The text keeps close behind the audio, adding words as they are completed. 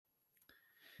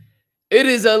It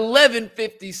is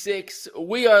 11:56.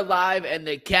 We are live, and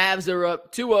the Cavs are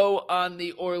up 2-0 on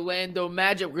the Orlando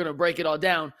Magic. We're going to break it all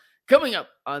down coming up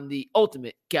on the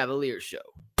Ultimate Cavaliers Show.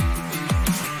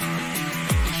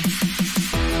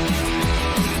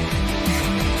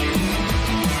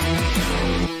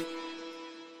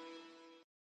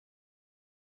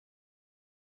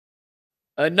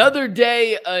 Another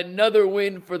day, another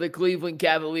win for the Cleveland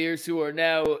Cavaliers, who are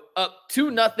now up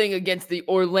 2-0 against the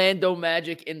Orlando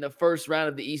Magic in the first round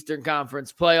of the Eastern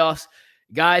Conference playoffs.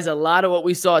 Guys, a lot of what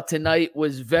we saw tonight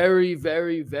was very,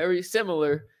 very, very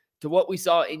similar to what we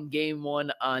saw in Game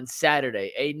 1 on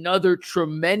Saturday. Another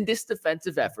tremendous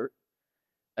defensive effort,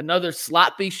 another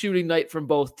sloppy shooting night from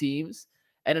both teams,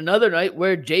 and another night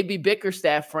where JB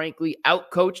Bickerstaff, frankly,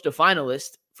 outcoached a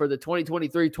finalist for the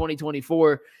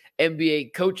 2023-2024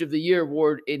 NBA Coach of the Year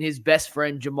award in his best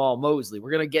friend, Jamal Mosley.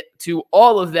 We're going to get to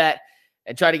all of that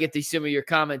and try to get to some of your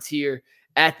comments here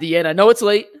at the end. I know it's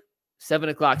late, 7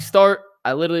 o'clock start.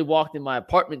 I literally walked in my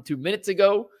apartment 2 minutes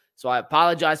ago, so I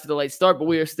apologize for the late start, but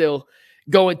we are still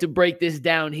going to break this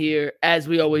down here as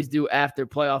we always do after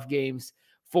playoff games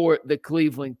for the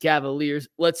Cleveland Cavaliers.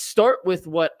 Let's start with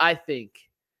what I think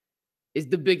is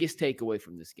the biggest takeaway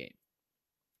from this game,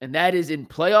 and that is in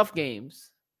playoff games,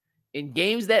 in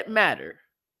games that matter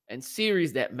and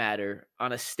series that matter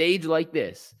on a stage like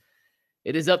this,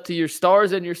 it is up to your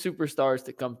stars and your superstars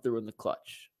to come through in the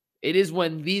clutch. It is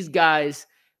when these guys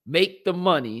make the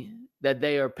money that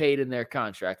they are paid in their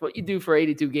contract. What you do for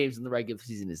 82 games in the regular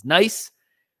season is nice,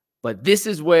 but this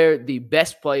is where the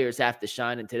best players have to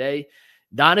shine. And today,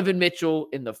 Donovan Mitchell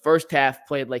in the first half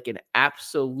played like an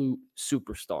absolute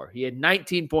superstar. He had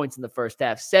 19 points in the first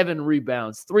half, 7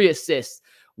 rebounds, 3 assists,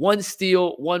 1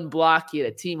 steal, 1 block. He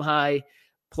had a team high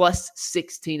plus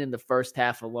 16 in the first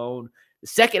half alone. The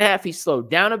second half, he slowed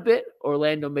down a bit.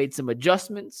 Orlando made some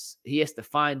adjustments. He has to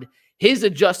find his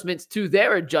adjustments to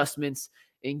their adjustments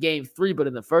in Game 3. But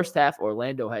in the first half,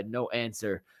 Orlando had no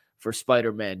answer for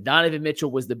Spider-Man. Donovan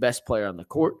Mitchell was the best player on the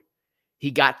court. He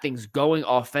got things going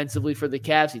offensively for the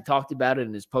Cavs. He talked about it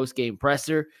in his post-game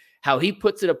presser, how he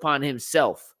puts it upon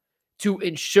himself to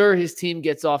ensure his team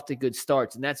gets off to good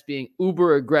starts, and that's being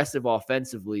uber aggressive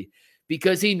offensively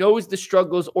because he knows the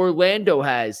struggles Orlando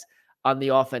has on the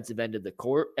offensive end of the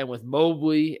court, and with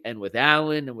Mobley and with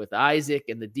Allen and with Isaac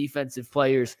and the defensive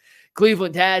players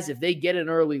Cleveland has, if they get an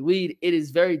early lead, it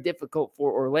is very difficult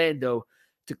for Orlando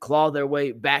to claw their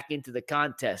way back into the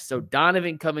contest. So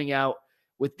Donovan coming out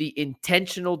with the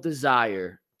intentional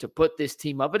desire to put this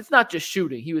team up, but it's not just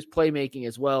shooting. He was playmaking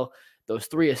as well. Those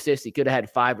 3 assists, he could have had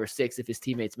 5 or 6 if his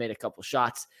teammates made a couple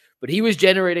shots. But he was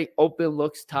generating open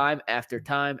looks time after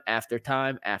time after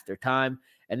time after time.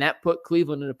 And that put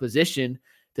Cleveland in a position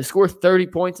to score 30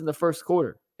 points in the first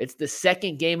quarter. It's the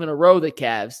second game in a row the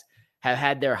Cavs have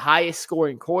had their highest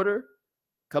scoring quarter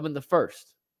come in the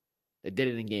first. They did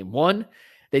it in Game 1.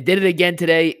 They did it again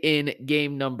today in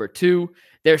game number 2.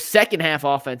 Their second half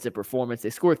offensive performance, they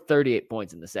scored 38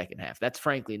 points in the second half. That's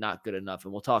frankly not good enough,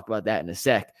 and we'll talk about that in a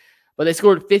sec. But they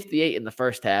scored 58 in the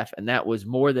first half, and that was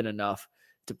more than enough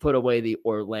to put away the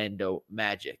Orlando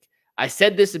Magic. I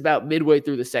said this about midway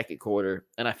through the second quarter,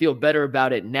 and I feel better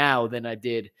about it now than I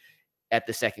did at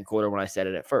the second quarter when I said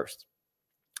it at first.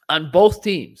 On both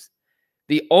teams,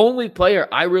 the only player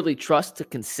I really trust to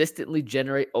consistently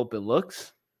generate open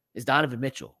looks is Donovan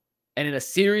Mitchell. And in a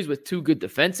series with 2 good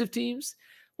defensive teams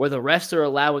where the refs are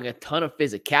allowing a ton of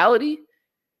physicality,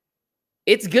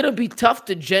 it's going to be tough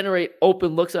to generate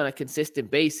open looks on a consistent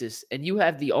basis. And you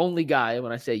have the only guy,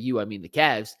 when I say you, I mean the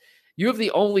Cavs, you have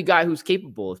the only guy who's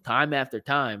capable of time after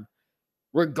time,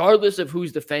 regardless of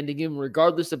who's defending him,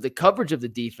 regardless of the coverage of the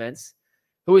defense,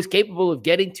 who is capable of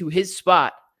getting to his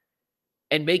spot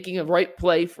and making a right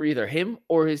play for either him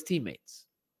or his teammates.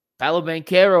 Paolo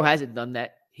Banchero hasn't done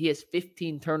that. He has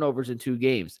 15 turnovers in 2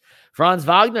 games. Franz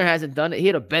Wagner hasn't done it. He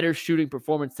had a better shooting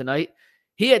performance tonight.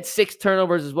 He had 6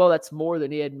 turnovers as well. That's more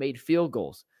than he had made field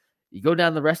goals. You go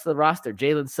down the rest of the roster.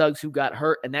 Jalen Suggs, who got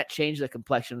hurt, and that changed the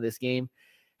complexion of this game,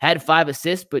 had 5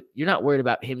 assists, but you're not worried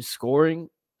about him scoring.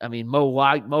 I mean, Mo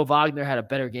Wagner had a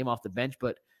better game off the bench,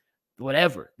 but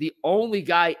whatever. The only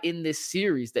guy in this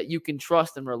series that you can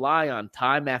trust and rely on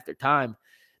time after time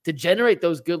to generate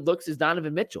those good looks is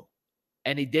Donovan Mitchell.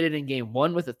 And he did it in Game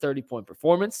 1 with a 30-point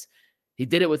performance. He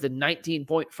did it with a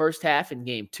 19-point first half in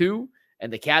Game 2.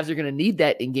 And the Cavs are going to need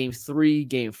that in Game 3,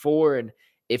 Game 4, and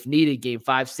if needed, Game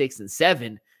 5, 6, and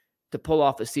 7 to pull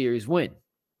off a series win.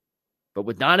 But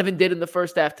what Donovan did in the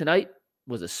first half tonight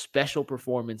was a special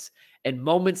performance. And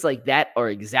moments like that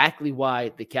are exactly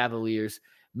why the Cavaliers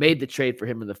made the trade for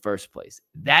him in the first place.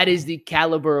 That is the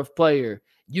caliber of player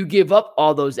you give up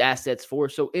all those assets for.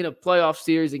 So in a playoff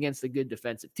series against a good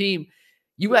defensive team,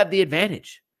 you have the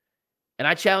advantage. And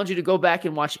I challenge you to go back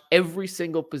and watch every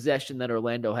single possession that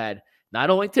Orlando had, not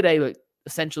only today, but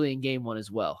essentially in game one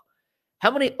as well. How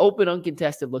many open,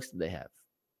 uncontested looks did they have?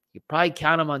 You probably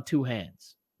count them on two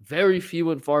hands. Very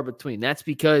few and far between. That's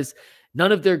because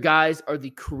none of their guys are the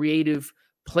creative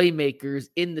playmakers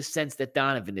in the sense that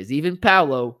Donovan is. Even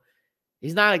Paolo,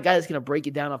 he's not a guy that's going to break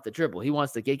it down off the dribble. He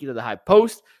wants to get you to the high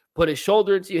post, put his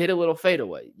shoulder into you, hit a little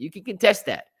fadeaway. You can contest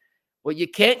that. What you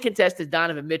can't contest is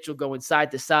Donovan Mitchell going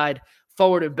side to side,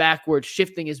 forward and backward,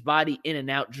 shifting his body in and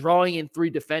out, drawing in three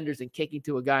defenders and kicking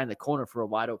to a guy in the corner for a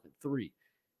wide open three.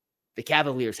 The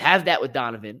Cavaliers have that with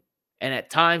Donovan, and at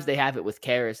times they have it with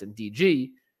Caris and DG.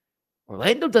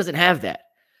 Orlando doesn't have that.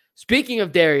 Speaking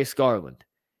of Darius Garland,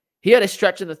 he had a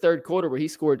stretch in the third quarter where he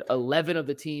scored 11 of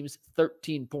the team's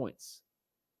 13 points.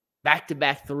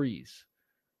 Back-to-back threes.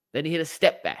 Then he hit a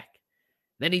step back.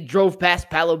 Then he drove past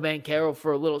Paolo Banchero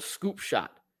for a little scoop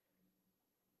shot.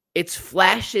 It's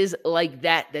flashes like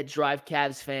that that drive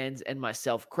Cavs fans and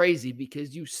myself crazy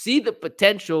because you see the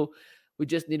potential. We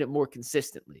just need it more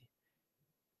consistently.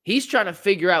 He's trying to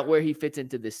figure out where he fits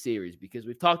into this series because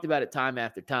we've talked about it time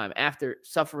after time. After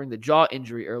suffering the jaw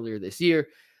injury earlier this year,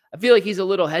 I feel like he's a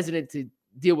little hesitant to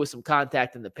deal with some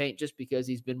contact in the paint just because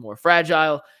he's been more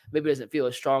fragile. Maybe doesn't feel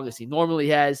as strong as he normally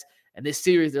has. And this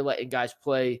series, they're letting guys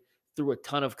play through a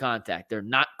ton of contact. They're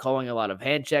not calling a lot of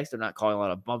hand checks. They're not calling a lot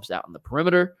of bumps out on the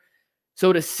perimeter.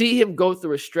 So to see him go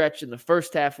through a stretch in the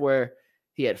first half where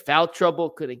he had foul trouble,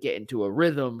 couldn't get into a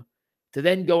rhythm, to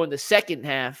then go in the second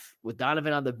half with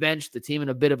Donovan on the bench, the team in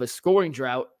a bit of a scoring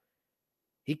drought,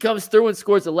 he comes through and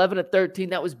scores 11 of 13.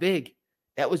 That was big.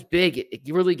 That was big. It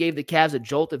really gave the Cavs a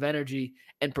jolt of energy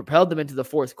and propelled them into the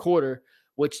fourth quarter,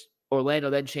 which Orlando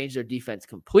then changed their defense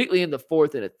completely in the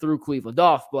fourth, and it threw Cleveland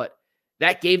off. But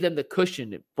that gave them the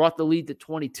cushion. It brought the lead to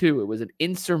 22. It was an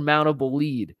insurmountable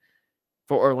lead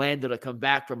for Orlando to come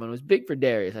back from. And it was big for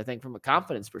Darius, I think, from a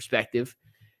confidence perspective,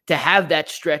 to have that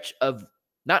stretch of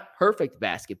not perfect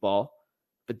basketball,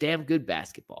 but damn good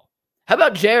basketball. How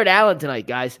about Jarrett Allen tonight,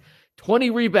 guys?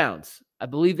 20 rebounds. I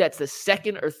believe that's the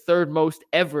second or third most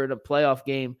ever in a playoff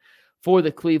game for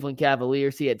the Cleveland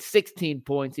Cavaliers. He had 16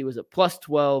 points. He was a plus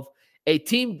 12, a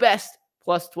team best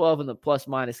plus 12 in the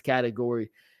plus-minus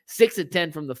category. 6 of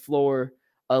 10 from the floor,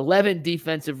 11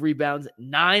 defensive rebounds,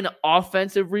 9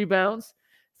 offensive rebounds,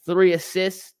 3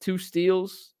 assists, 2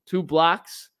 steals, 2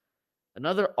 blocks.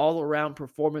 Another all-around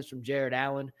performance from Jarrett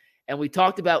Allen. And we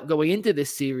talked about going into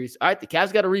this series. All right, the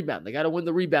Cavs got to rebound. They got to win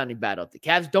the rebounding battle. If the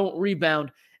Cavs don't rebound,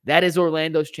 that is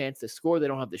Orlando's chance to score. They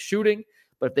don't have the shooting,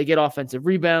 but if they get offensive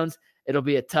rebounds, it'll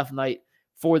be a tough night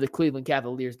for the Cleveland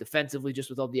Cavaliers defensively, just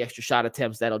with all the extra shot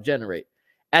attempts that'll generate.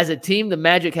 As a team, the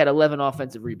Magic had 11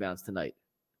 offensive rebounds tonight.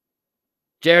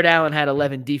 Jarrett Allen had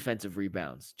 11 defensive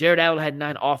rebounds. Jarrett Allen had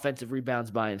 9 offensive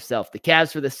rebounds by himself. The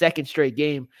Cavs, for the second straight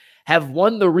game, have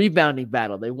won the rebounding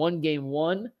battle. They won game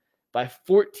 1 by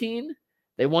 14.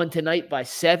 They won tonight by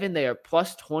 7. They are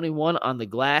plus 21 on the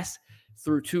glass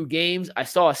through 2 games. I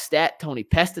saw a stat. Tony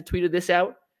Pesta tweeted this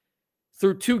out.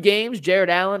 Through 2 games,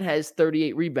 Jarrett Allen has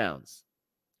 38 rebounds.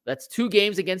 That's 2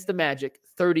 games against the Magic,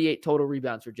 38 total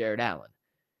rebounds for Jarrett Allen.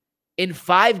 In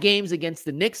 5 games against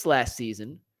the Knicks last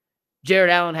season,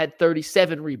 Jarrett Allen had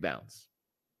 37 rebounds.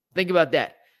 Think about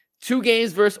that. 2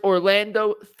 games versus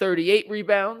Orlando, 38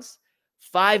 rebounds.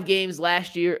 5 games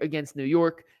last year against New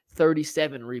York,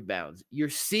 37 rebounds. You're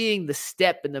seeing the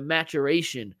step and the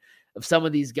maturation of some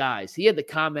of these guys. He had the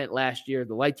comment last year,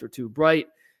 the lights were too bright,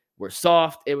 were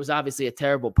soft. It was obviously a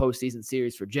terrible postseason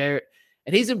series for Jarrett,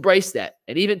 and he's embraced that.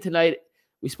 And even tonight,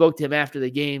 we spoke to him after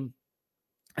the game,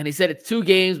 and he said it's 2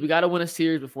 games. We got to win a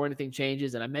series before anything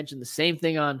changes. And I mentioned the same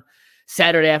thing on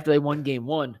Saturday after they won game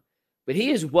 1. But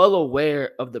he is well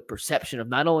aware of the perception of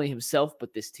not only himself,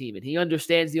 but this team. And he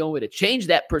understands the only way to change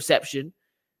that perception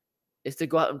is to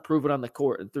go out and prove it on the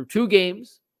court. And through 2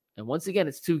 games, and once again,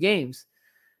 it's 2 games,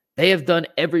 they have done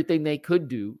everything they could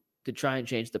do to try and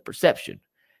change the perception.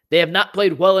 They have not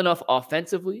played well enough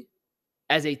offensively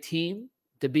as a team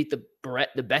to beat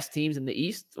the best teams in the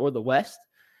East or the West.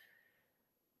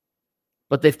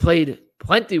 But they've played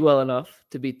plenty well enough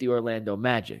to beat the Orlando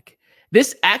Magic.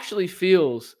 This actually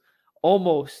feels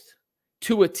almost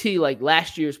to a T like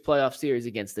last year's playoff series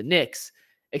against the Knicks,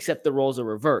 except the roles are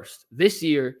reversed. This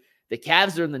year, the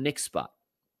Cavs are in the Knicks spot.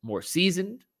 More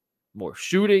seasoned, more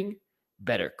shooting,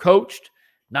 better coached,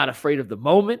 not afraid of the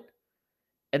moment.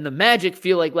 And the Magic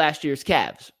feel like last year's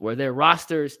Cavs, where their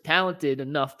roster is talented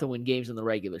enough to win games in the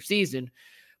regular season,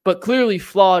 but clearly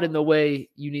flawed in the way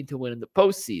you need to win in the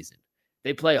postseason.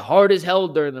 They play hard as hell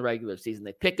during the regular season.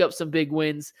 They pick up some big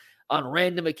wins on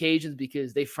random occasions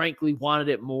because they frankly wanted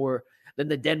it more than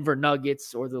the Denver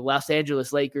Nuggets or the Los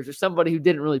Angeles Lakers or somebody who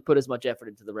didn't really put as much effort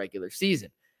into the regular season.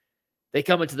 They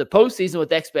come into the postseason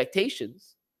with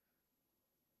expectations,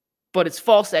 but it's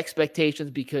false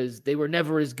expectations because they were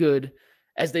never as good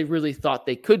as they really thought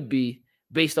they could be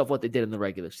based off what they did in the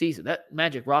regular season. That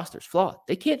Magic roster is flawed.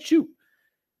 They can't shoot.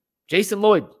 Jason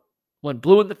Lloyd went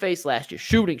blue in the face last year.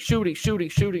 Shooting.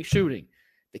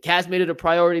 The Cavs made it a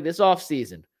priority this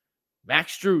offseason.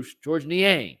 Max Strus, George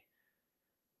Niang.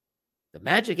 The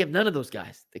Magic have none of those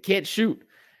guys. They can't shoot.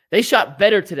 They shot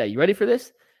better today. You ready for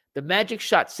this? The Magic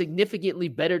shot significantly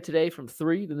better today from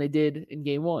three than they did in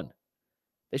game one.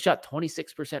 They shot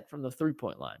 26% from the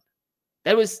three-point line.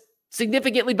 That was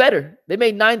significantly better. They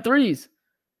made 9 threes.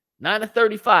 9 of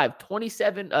 35,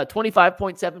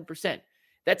 25.7%.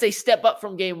 That's a step up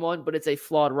from game one, but it's a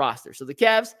flawed roster. So the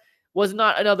Cavs was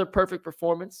not another perfect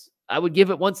performance. I would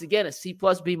give it once again a C+,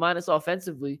 B-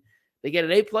 offensively. They get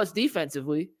an A+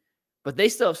 defensively, but they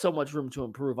still have so much room to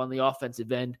improve on the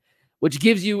offensive end, which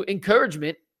gives you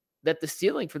encouragement that the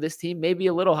ceiling for this team may be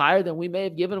a little higher than we may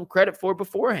have given them credit for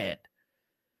beforehand.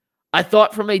 I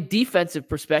thought from a defensive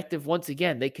perspective, once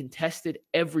again, they contested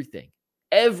everything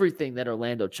that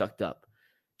Orlando chucked up.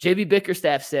 JB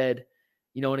Bickerstaff said,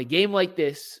 in a game like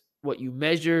this, what you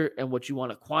measure and what you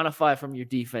want to quantify from your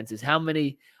defense is how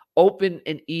many open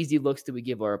and easy looks do we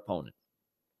give our opponent.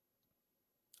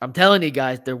 I'm telling you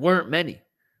guys, there weren't many.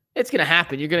 It's going to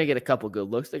happen. You're going to get a couple good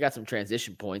looks. They got some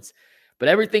transition points. But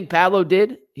everything Paolo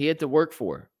did, he had to work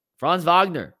for. Franz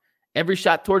Wagner, every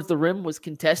shot towards the rim was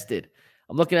contested.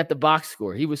 I'm looking at the box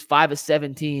score. He was 5 of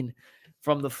 17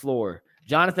 from the floor.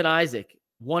 Jonathan Isaac,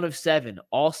 1 of 7.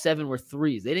 All 7 were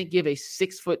threes. They didn't give a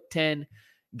 6'10"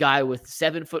 guy with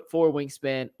 7'4"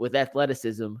 wingspan with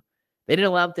athleticism. They didn't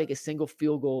allow him to take a single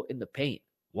field goal in the paint.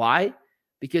 Why?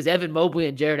 Because Evan Mobley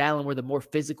and Jarrett Allen were the more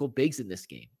physical bigs in this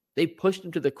game. They pushed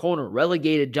him to the corner,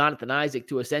 relegated Jonathan Isaac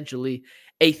to essentially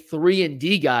a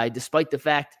 3-and-D guy, despite the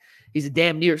fact he's a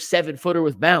damn near 7-footer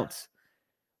with bounce.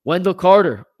 Wendell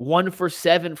Carter, 1 for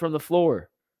 7 from the floor.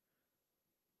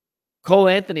 Cole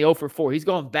Anthony, 0 for 4. He's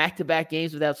going back-to-back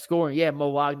games without scoring. Yeah, Mo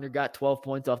Wagner got 12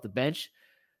 points off the bench.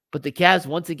 But the Cavs,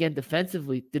 once again,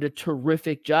 defensively, did a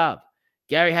terrific job.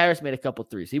 Gary Harris made a couple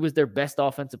threes. He was their best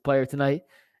offensive player tonight,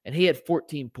 and he had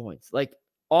 14 points. Like,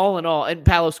 all in all, and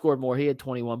Paolo scored more. He had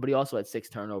 21, but he also had 6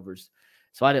 turnovers.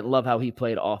 So I didn't love how he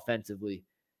played offensively.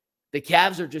 The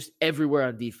Cavs are just everywhere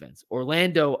on defense.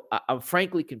 Orlando, I'm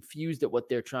frankly confused at what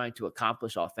they're trying to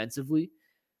accomplish offensively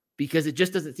because it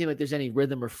just doesn't seem like there's any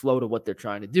rhythm or flow to what they're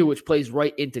trying to do, which plays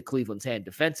right into Cleveland's hand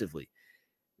defensively.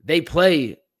 They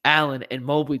play Allen and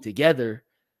Mobley together,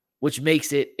 which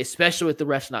makes it, especially with the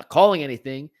refs not calling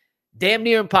anything, damn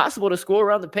near impossible to score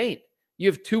around the paint. You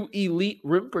have 2 elite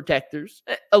rim protectors.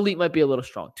 Elite might be a little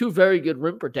strong. 2 very good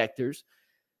rim protectors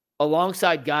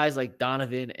alongside guys like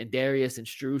Donovan and Darius and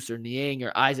Strus or Niang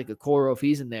or Isaac Okoro, if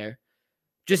he's in there,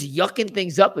 just yucking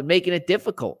things up and making it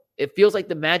difficult. It feels like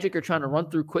the Magic are trying to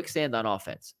run through quicksand on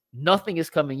offense. Nothing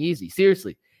is coming easy.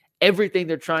 Seriously, everything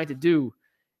they're trying to do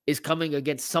is coming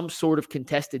against some sort of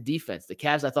contested defense. The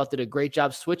Cavs, I thought, did a great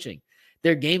job switching.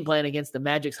 Their game plan against the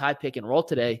Magic's high pick and roll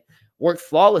today worked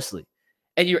flawlessly.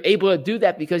 And you're able to do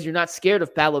that because you're not scared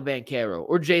of Paolo Banchero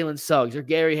or Jalen Suggs or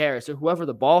Gary Harris or whoever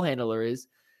the ball handler is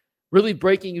really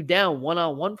breaking you down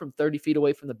one-on-one from 30 feet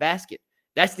away from the basket.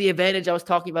 That's the advantage I was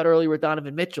talking about earlier with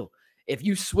Donovan Mitchell. If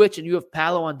you switch and you have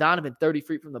Paolo on Donovan 30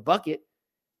 feet from the bucket,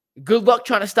 good luck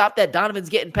trying to stop that. Donovan's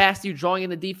getting past you, drawing in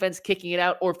the defense, kicking it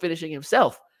out, or finishing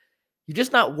himself. You're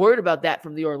just not worried about that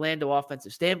from the Orlando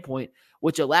offensive standpoint,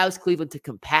 which allows Cleveland to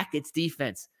compact its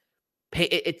defense.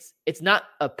 It's not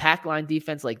a pack line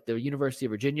defense like the University of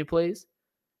Virginia plays,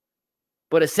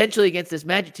 but essentially against this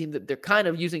Magic team, they're kind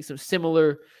of using some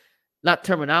similar, not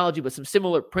terminology, but some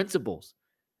similar principles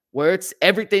where it's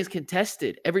everything's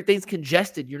contested, everything's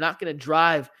congested. You're not going to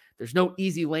drive. There's no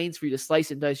easy lanes for you to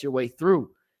slice and dice your way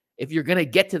through. If you're going to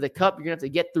get to the cup, you're going to have to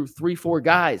get through 3-4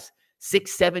 guys,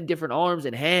 6-7 different arms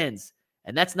and hands,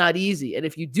 and that's not easy. And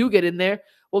if you do get in there,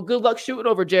 well, good luck shooting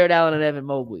over Jarrett Allen and Evan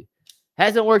Mobley.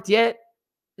 Hasn't worked yet.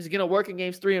 Is it going to work in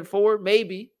games 3 and 4?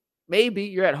 Maybe. Maybe.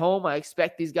 You're at home. I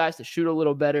expect these guys to shoot a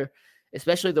little better,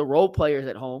 especially the role players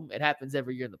at home. It happens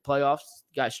every year in the playoffs.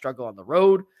 Guys struggle on the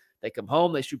road. They come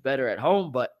home. They shoot better at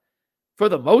home. But for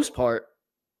the most part,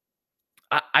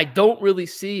 I don't really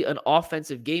see an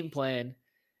offensive game plan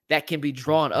that can be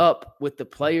drawn up with the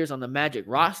players on the Magic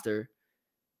roster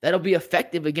that'll be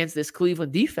effective against this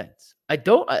Cleveland defense.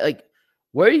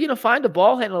 Where are you going to find a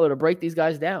ball handler to break these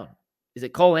guys down? Is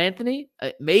it Cole Anthony?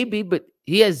 Maybe, but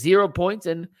he has 0 points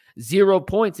and 0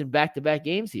 points in back-to-back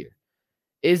games here.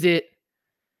 Is it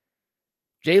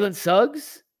Jalen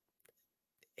Suggs?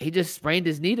 He just sprained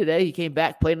his knee today. He came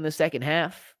back, played in the second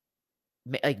half.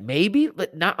 Maybe,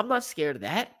 but I'm not scared of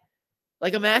that.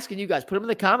 I'm asking you guys, put them in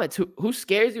the comments. Who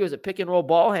scares you as a pick-and-roll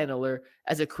ball handler,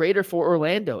 as a creator for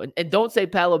Orlando? And don't say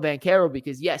Paolo Banchero,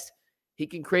 because, yes, he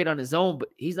can create on his own, but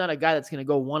he's not a guy that's going to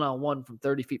go one-on-one from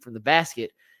 30 feet from the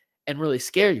basket and really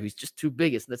scare you. He's just too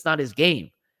big. That's not his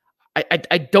game.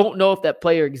 I don't know if that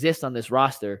player exists on this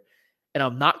roster, and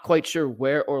I'm not quite sure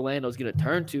where Orlando's going to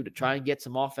turn to try and get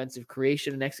some offensive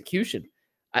creation and execution.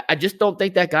 I just don't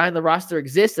think that guy in the roster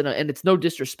exists, and it's no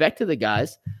disrespect to the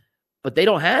guys, but they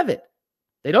don't have it.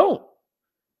 They don't.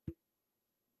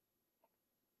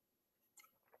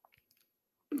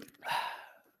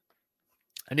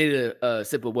 I needed a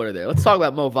sip of water there. Let's talk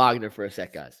about Mo Wagner for a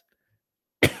sec, guys.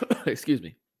 Excuse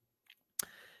me.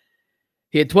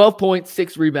 He had 12 points,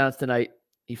 6 rebounds tonight.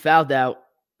 He fouled out.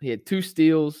 He had 2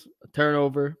 steals, a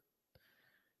turnover.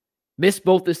 Missed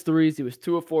both his threes. He was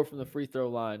 2 of 4 from the free throw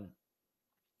line.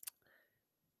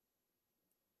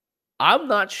 I'm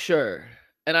not sure,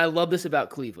 and I love this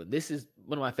about Cleveland. This is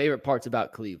one of my favorite parts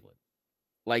about Cleveland.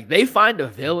 They find a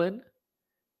villain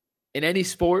in any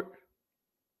sport,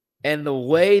 and the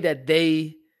way that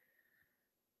they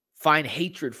find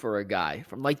hatred for a guy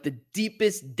from the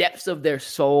deepest depths of their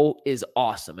soul is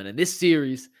awesome. And in this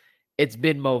series, it's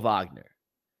been Mo Wagner.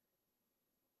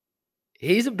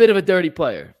 He's a bit of a dirty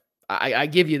player. I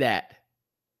give you that.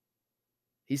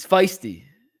 He's feisty.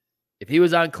 If he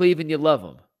was on Cleveland, you'd love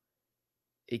him.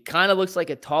 He kind of looks like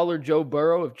a taller Joe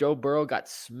Burrow if Joe Burrow got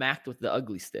smacked with the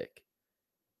ugly stick.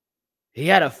 He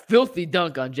had a filthy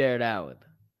dunk on Jarrett Allen.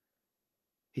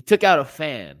 He took out a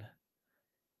fan.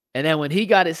 And then when he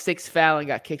got his 6th foul and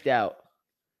got kicked out,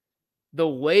 the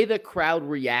way the crowd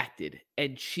reacted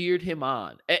and cheered him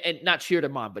on, and not cheered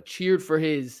him on, but cheered for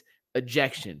his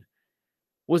ejection,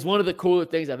 was one of the cooler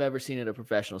things I've ever seen in a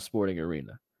professional sporting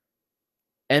arena.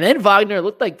 And then Wagner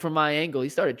looked like, from my angle, he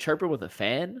started chirping with a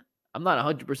fan. I'm not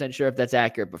 100% sure if that's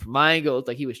accurate, but from my angle, it looked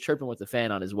like he was chirping with a fan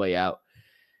on his way out.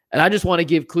 And I just want to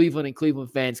give Cleveland and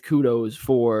Cleveland fans kudos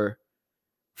for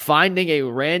finding a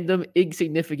random,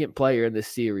 insignificant player in this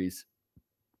series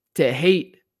to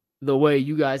hate the way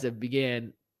you guys have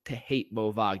began to hate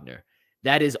Mo Wagner.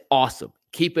 That is awesome.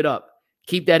 Keep it up.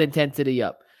 Keep that intensity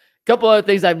up. A couple other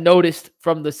things I've noticed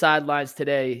from the sidelines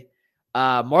today.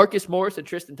 Marcus Morris and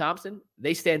Tristan Thompson,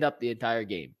 they stand up the entire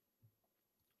game.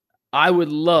 I would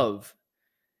love,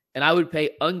 and I would pay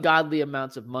ungodly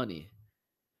amounts of money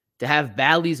to have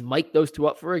Bally's mic those two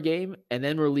up for a game and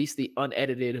then release the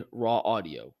unedited raw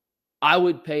audio. I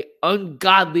would pay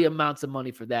ungodly amounts of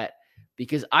money for that,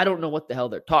 because I don't know what the hell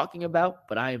they're talking about,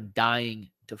 but I am dying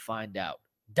to find out.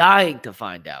 Dying to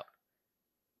find out.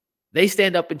 They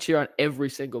stand up and cheer on every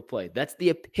single play. That's the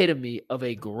epitome of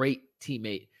a great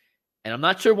teammate. And I'm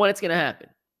not sure when it's going to happen.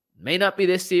 May not be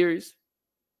this series.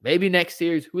 Maybe next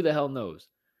series. Who the hell knows?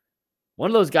 One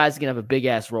of those guys is going to have a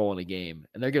big-ass role in a game,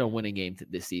 and they're going to win a game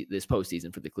this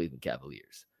postseason for the Cleveland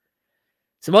Cavaliers.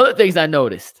 Some other things I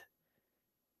noticed.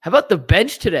 How about the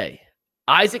bench today?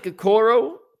 Isaac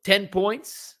Okoro, 10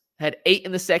 points, had 8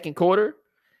 in the second quarter.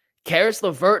 Caris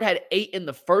Levert had 8 in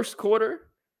the first quarter.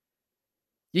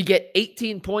 You get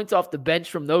 18 points off the bench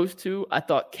from those two. I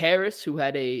thought Caris, who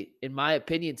had in my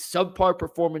opinion, subpar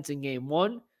performance in game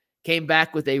 1, came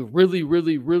back with a really,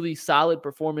 really, really solid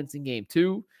performance in game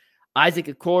 2. Isaac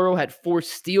Okoro had 4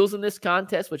 steals in this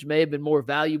contest, which may have been more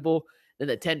valuable than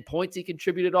the 10 points he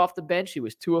contributed off the bench. He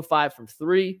was 2 of 5 from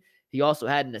 3. He also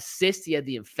had an assist. He had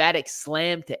the emphatic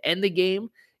slam to end the game.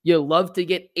 You love to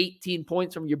get 18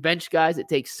 points from your bench guys. It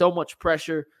takes so much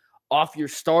pressure off your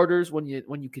starters when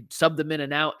you could sub them in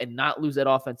and out and not lose that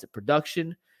offensive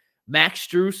production. Max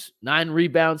Strus, 9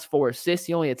 rebounds, 4 assists.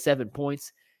 He only had 7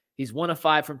 points. He's 1 of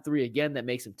 5 from 3 again. That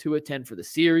makes him 2 of 10 for the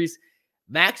series.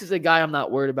 Max is a guy I'm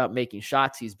not worried about making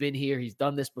shots. He's been here. He's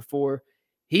done this before.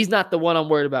 He's not the one I'm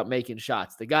worried about making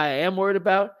shots. The guy I am worried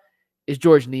about is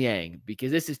Georges Niang,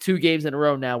 because this is 2 games in a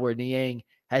row now where Niang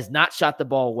has not shot the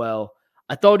ball well.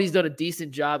 I thought he's done a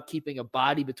decent job keeping a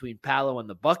body between Paolo and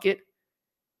the bucket.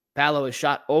 Paolo has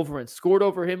shot over and scored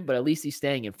over him, but at least he's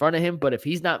staying in front of him. But if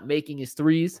he's not making his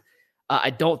threes, I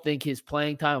don't think his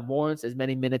playing time warrants as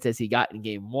many minutes as he got in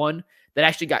game 1. That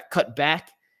actually got cut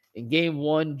back. In game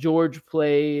 1, George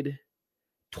played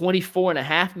 24 and a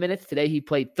half minutes. Today, he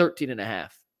played 13 and a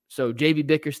half. So JB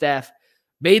Bickerstaff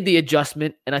made the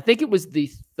adjustment, and I think it was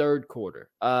the third quarter.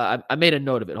 I made a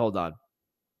note of it. Hold on.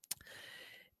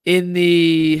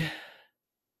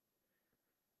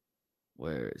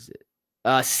 Where is it?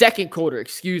 Second quarter,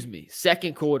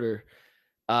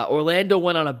 Orlando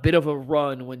went on a bit of a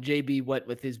run when JB went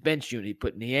with his bench unit. He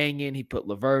put Niang in, he put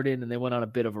Levert in, and they went on a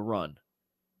bit of a run.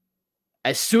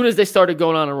 As soon as they started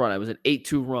going on a run, it was an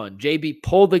 8-2 run. JB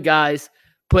pulled the guys,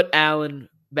 put Allen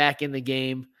back in the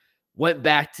game, went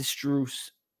back to Strus,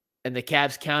 and the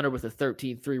Cavs countered with a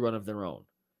 13-3 run of their own.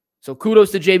 So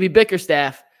kudos to JB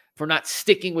Bickerstaff for not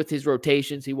sticking with his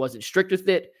rotations. He wasn't strict with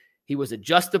it. He was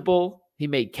adjustable. He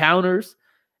made counters.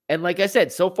 And like I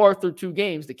said, so far through 2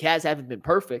 games, the Cavs haven't been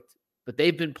perfect, but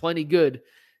they've been plenty good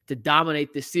to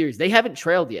dominate this series. They haven't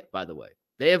trailed yet, by the way.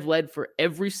 They have led for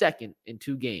every second in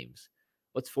 2 games.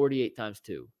 What's 48 times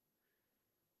 2?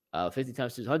 50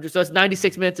 times 2 is 100. So it's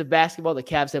 96 minutes of basketball. The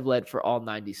Cavs have led for all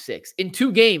 96. In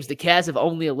 2 games, the Cavs have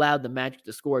only allowed the Magic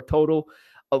to score a total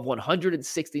of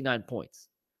 169 points.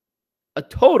 A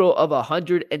total of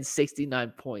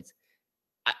 169 points.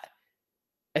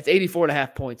 That's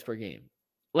 84.5 points per game.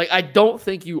 Like, I don't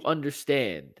think you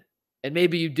understand, and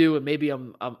maybe you do, and maybe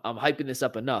I'm hyping this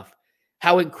up enough,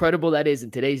 how incredible that is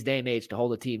in today's day and age to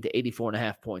hold a team to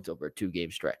 84.5 points over a 2-game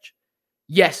stretch.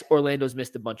 Yes, Orlando's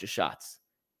missed a bunch of shots.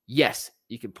 Yes,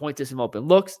 you can point to some open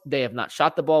looks. They have not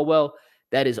shot the ball well.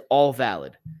 That is all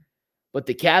valid. But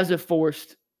the Cavs have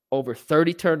forced over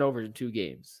 30 turnovers in 2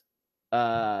 games.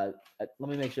 Let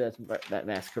me make sure that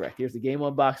math's correct. Here's the game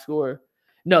 1 box score.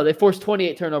 No, they forced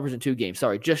 28 turnovers in 2 games.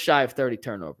 Sorry, just shy of 30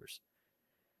 turnovers.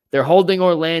 They're holding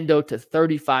Orlando to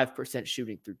 35%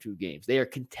 shooting through 2 games. They are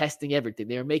contesting everything.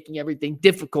 They are making everything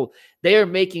difficult. They are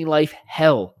making life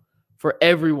hell for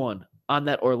everyone on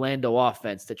that Orlando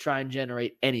offense to try and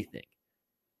generate anything.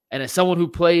 And as someone who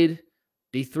played,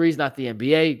 D3 is not the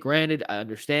NBA, granted, I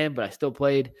understand, but I still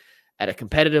played at a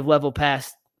competitive level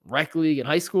past rec league in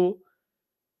high school.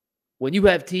 When you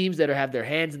have teams that have their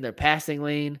hands in their passing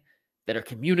lane, that are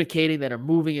communicating, that are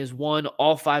moving as one,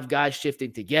 all 5 guys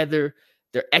shifting together,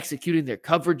 they're executing their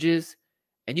coverages,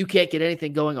 and you can't get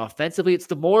anything going offensively, it's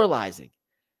demoralizing.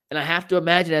 And I have to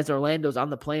imagine as Orlando's on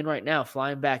the plane right now,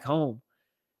 flying back home,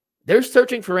 they're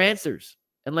searching for answers.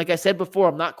 And like I said before,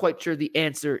 I'm not quite sure the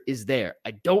answer is there.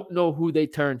 I don't know who they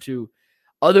turn to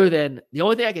other than the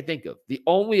only thing I can think of, the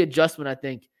only adjustment I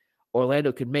think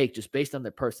Orlando could make just based on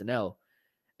their personnel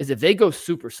is if they go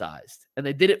supersized. And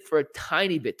they did it for a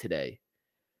tiny bit today.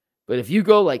 But if you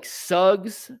go like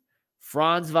Suggs,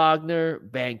 Franz Wagner,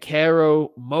 Banchero,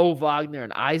 Mo Wagner,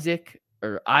 and Isaac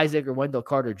or Wendell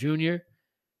Carter Jr.,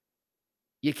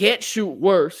 you can't shoot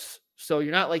worse. So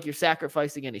you're not like you're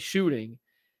sacrificing any shooting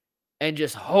and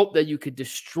just hope that you could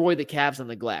destroy the Cavs on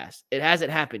the glass. It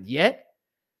hasn't happened yet.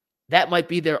 That might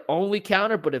be their only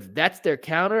counter, but if that's their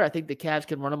counter, I think the Cavs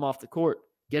can run them off the court,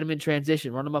 get them in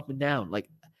transition, run them up and down. Like,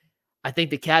 I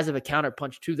think the Cavs have a counter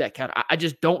punch to that counter. I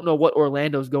just don't know what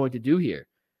Orlando's going to do here.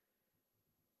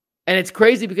 And it's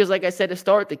crazy because, like I said to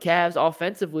start, the Cavs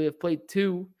offensively have played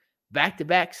 2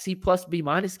 back-to-back C+B-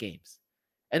 games.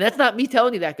 And that's not me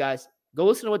telling you that, guys. Go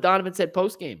listen to what Donovan said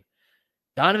post-game.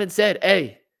 Donovan said,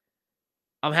 hey,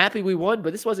 I'm happy we won,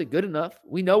 but this wasn't good enough.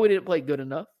 We know we didn't play good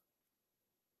enough.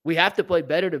 We have to play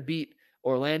better to beat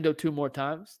Orlando 2 more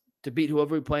times, to beat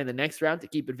whoever we play in the next round, to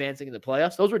keep advancing in the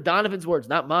playoffs. Those were Donovan's words,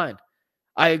 not mine.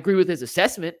 I agree with his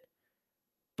assessment,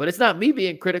 but it's not me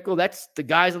being critical. That's the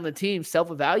guys on the team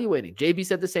self-evaluating. JB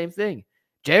said the same thing.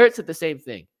 Jarrett said the same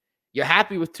thing. You're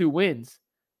happy with 2 wins,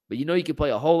 but you know you can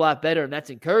play a whole lot better, and that's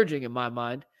encouraging in my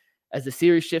mind as the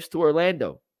series shifts to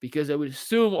Orlando, because I would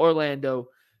assume Orlando,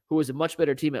 who is a much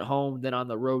better team at home than on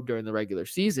the road during the regular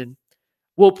season,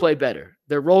 will play better.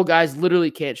 Their role guys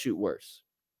literally can't shoot worse.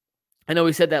 I know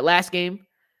we said that last game.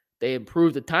 They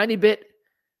improved a tiny bit,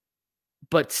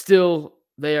 but still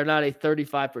they are not a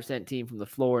 35% team from the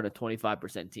floor and a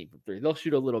 25% team from 3. They'll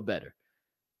shoot a little better.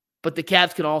 But the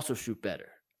Cavs can also shoot better.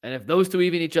 And if those 2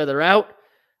 even each other out,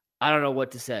 I don't know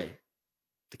what to say.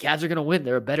 The Cavs are going to win.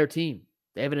 They're a better team.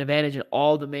 They have an advantage in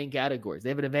all the main categories. They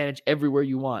have an advantage everywhere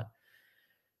you want.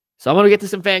 So I'm going to get to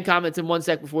some fan comments in 1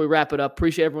 sec before we wrap it up.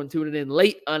 Appreciate everyone tuning in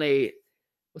late on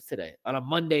what's today? On a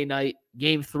Monday night.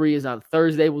 Game 3 is on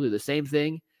Thursday. We'll do the same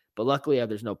thing. But luckily,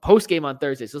 there's no post-game on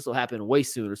Thursday, so this will happen way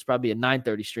sooner. It's probably a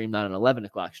 9:30 stream, not an 11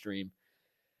 o'clock stream.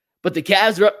 But the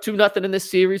Cavs are up 2-0 in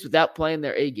this series without playing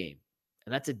their A game.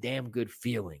 And that's a damn good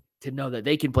feeling to know that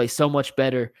they can play so much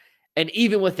better. And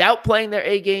even without playing their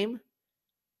A game,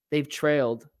 they've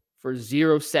trailed for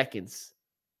 0 seconds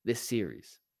this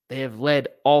series. They have led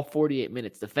all 48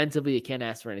 minutes. Defensively, you can't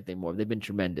ask for anything more. They've been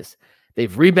tremendous.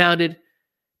 They've rebounded.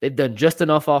 They've done just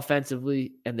enough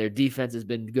offensively, and their defense has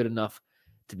been good enough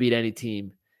to beat any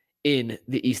team in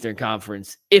the Eastern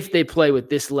Conference if they play with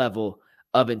this level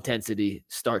of intensity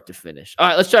start to finish. All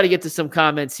right, let's try to get to some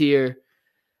comments here.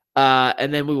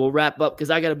 And then we will wrap up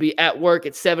because I got to be at work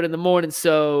at 7 in the morning.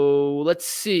 So let's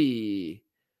see.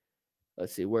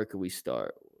 Where can we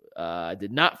start? I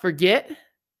did not forget.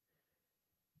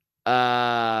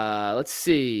 Let's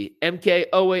see.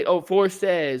 MK0804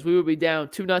 says we will be down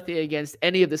 2-0 against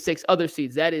any of the 6 other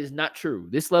seeds. That is not true.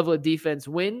 This level of defense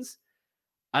wins.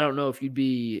 I don't know if you'd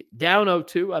be down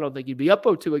 0-2. I don't think you'd be up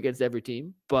 0-2 against every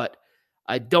team, but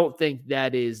I don't think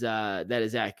that is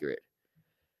accurate.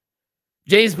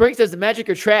 James Brink says the Magic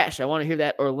are trash. I want to hear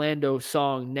that Orlando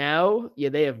song now. Yeah,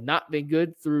 they have not been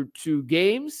good through 2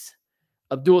 games.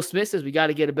 Abdul Smith says we got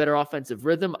to get a better offensive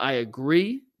rhythm. I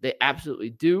agree. They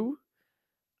absolutely do.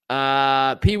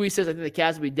 Pee Wee says I think the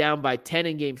Cavs will be down by 10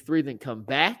 in game 3, then come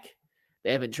back.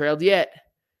 They haven't trailed yet.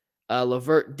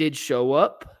 Levert did show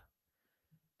up.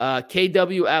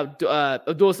 KW out.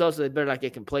 Abdul says also they better not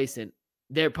get complacent.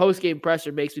 Their post-game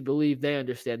pressure makes me believe they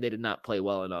understand they did not play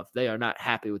well enough. They are not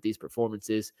happy with these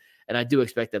performances, and I do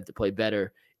expect them to play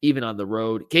better, even on the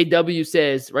road. KW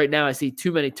says, right now I see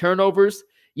too many turnovers.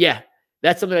 Yeah,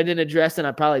 that's something I didn't address, and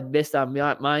I probably missed on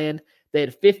my end. They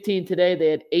had 15 today. They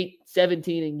had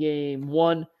 17 in game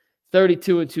 1,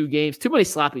 32 in 2 games. Too many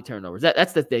sloppy turnovers.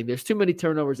 That's the thing. There's too many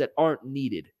turnovers that aren't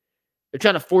needed. They're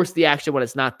trying to force the action when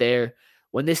it's not there.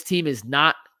 When this team is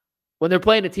not When they're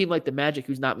playing a team like the Magic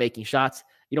who's not making shots,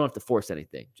 you don't have to force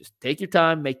anything. Just take your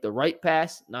time, make the right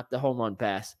pass, not the home run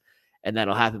pass, and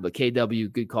that'll happen. But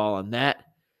KW, good call on that.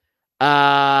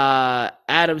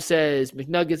 Adam says,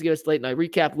 McNuggets give us late night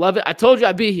recap. Love it. I told you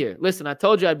I'd be here. Listen, I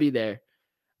told you I'd be there.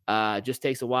 It just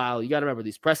takes a while. You got to remember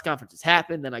these press conferences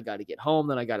happen. Then I got to get home.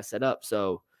 Then I got to set up.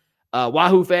 So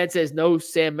Wahoo fan says no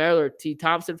Sam Merrill or T.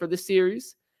 Thompson for this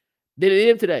series. Didn't need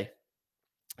him today.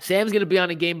 Sam's going to be on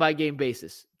a game-by-game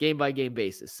basis.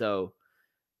 So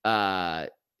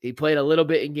he played a little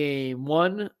bit in game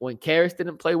 1 when Caris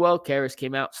didn't play well. Caris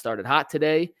came out, started hot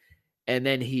today, and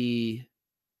then he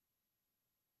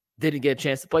didn't get a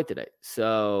chance to play today.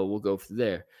 So we'll go from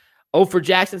there. For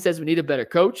Jackson says we need a better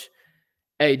coach.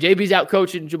 Hey, JB's out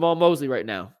coaching Jamal Mosley right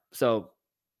now. So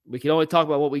we can only talk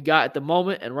about what we got at the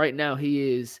moment, and right now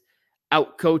he is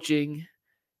out coaching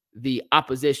the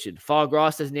opposition. Fog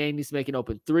Ross says Niang needs to make an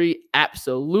open 3.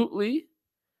 Absolutely.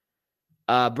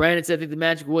 Brandon said I think the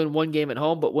Magic will win 1 game at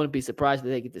home, but wouldn't be surprised if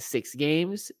they get to 6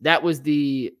 games. That was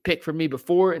the pick for me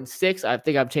before in 6. I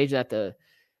think I'm changing that to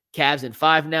Cavs in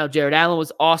 5 now. Jarrett Allen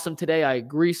was awesome today. I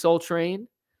agree, Soul Train.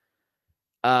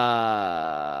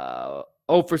 Ofer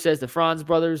says the Franz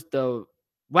brothers, the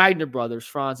Wagner brothers,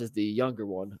 Franz is the younger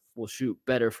one, will shoot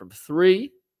better from 3.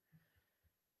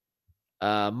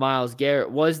 Miles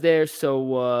Garrett was there. So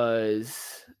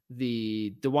was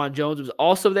the DeJuan Jones was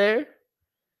also there.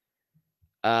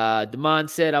 Damon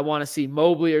said, I want to see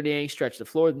Mobley or Niang stretch the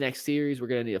floor the next series. We're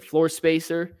going to need a floor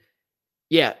spacer.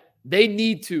 Yeah, they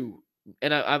need to.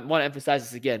 And I want to emphasize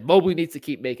this again. Mobley needs to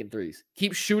keep making threes.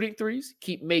 Keep shooting threes.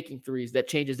 Keep making threes. That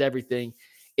changes everything.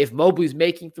 If Mobley's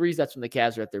making threes, that's when the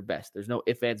Cavs are at their best. There's no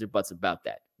ifs, ands, or buts about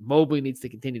that. Mobley needs to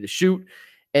continue to shoot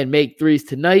and make threes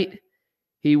tonight.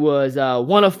 He was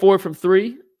 1 of 4 from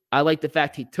 3. I like the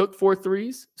fact he took 4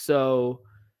 threes. So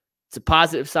it's a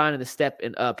positive sign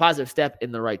and a positive step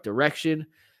in the right direction.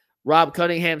 Rob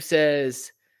Cunningham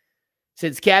says,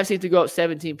 since Cavs seem to go up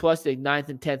 17 plus, the 9th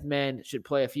and 10th man should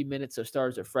play a few minutes so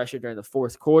starters are fresher during the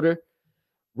 4th quarter.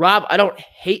 Rob, I don't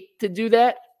hate to do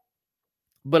that,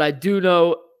 but I do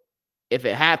know if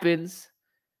it happens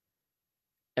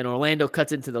and Orlando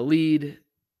cuts into the lead,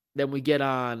 then we get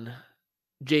on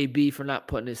JB for not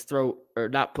putting his throat or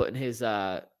not putting his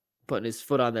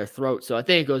foot on their throat. So I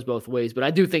think it goes both ways, but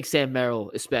I do think Sam Merrill,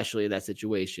 especially in that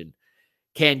situation,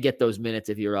 can get those minutes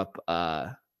if you're up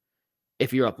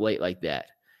late like that.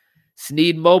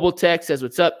 Sneed Mobile Tech says,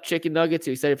 what's up, Chicken Nuggets?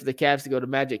 Are you excited for the Cavs to go to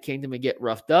Magic Kingdom and get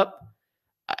roughed up?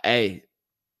 Hey,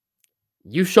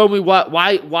 you show me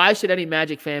why should any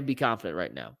Magic fan be confident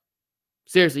right now?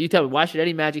 Seriously, you tell me, why should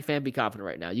any Magic fan be confident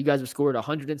right now? You guys have scored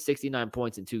 169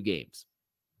 points in 2 games.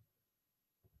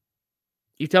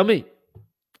 You tell me.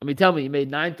 Tell me. You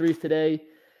made 9 threes today.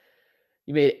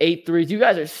 You made 8 threes. You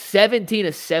guys are 17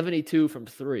 of 72 from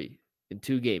 3 in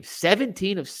 2 games.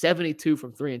 17 of 72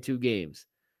 from 3 in 2 games.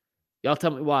 Y'all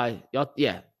tell me why.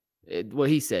 What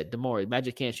he said, Demore,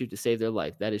 Magic can't shoot to save their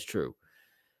life. That is true.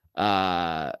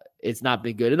 It's not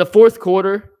been good. In the 4th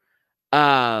quarter,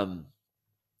 Orlando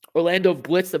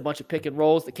blitzed a bunch of pick and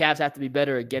rolls. The Cavs have to be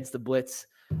better against the blitz.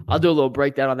 I'll do a little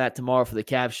breakdown on that tomorrow for the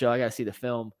Cavs show. I got to see the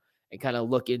film and kind of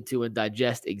look into and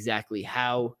digest exactly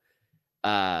how they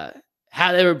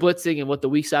were blitzing and what the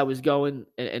weak side was going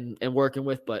and working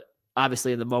with. But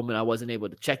obviously in the moment, I wasn't able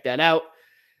to check that out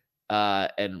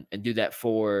and do that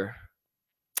for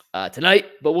tonight,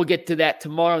 but we'll get to that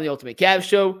tomorrow on the Ultimate Cavs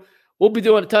Show. We'll be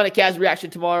doing a ton of Cavs reaction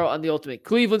tomorrow on the Ultimate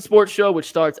Cleveland Sports Show, which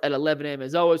starts at 11 a.m.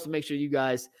 as always. So make sure you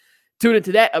guys tune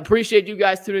into that. Appreciate you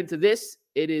guys tuning into this.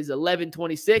 It is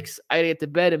 11:26. I got to get to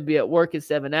bed and be at work in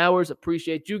 7 hours.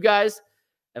 Appreciate you guys.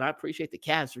 And I appreciate the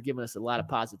Cavs for giving us a lot of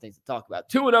positive things to talk about.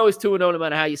 2-0 is 2-0 no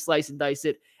matter how you slice and dice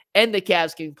it. And the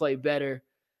Cavs can play better.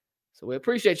 So we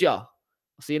appreciate y'all.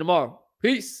 I'll see you tomorrow.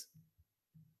 Peace.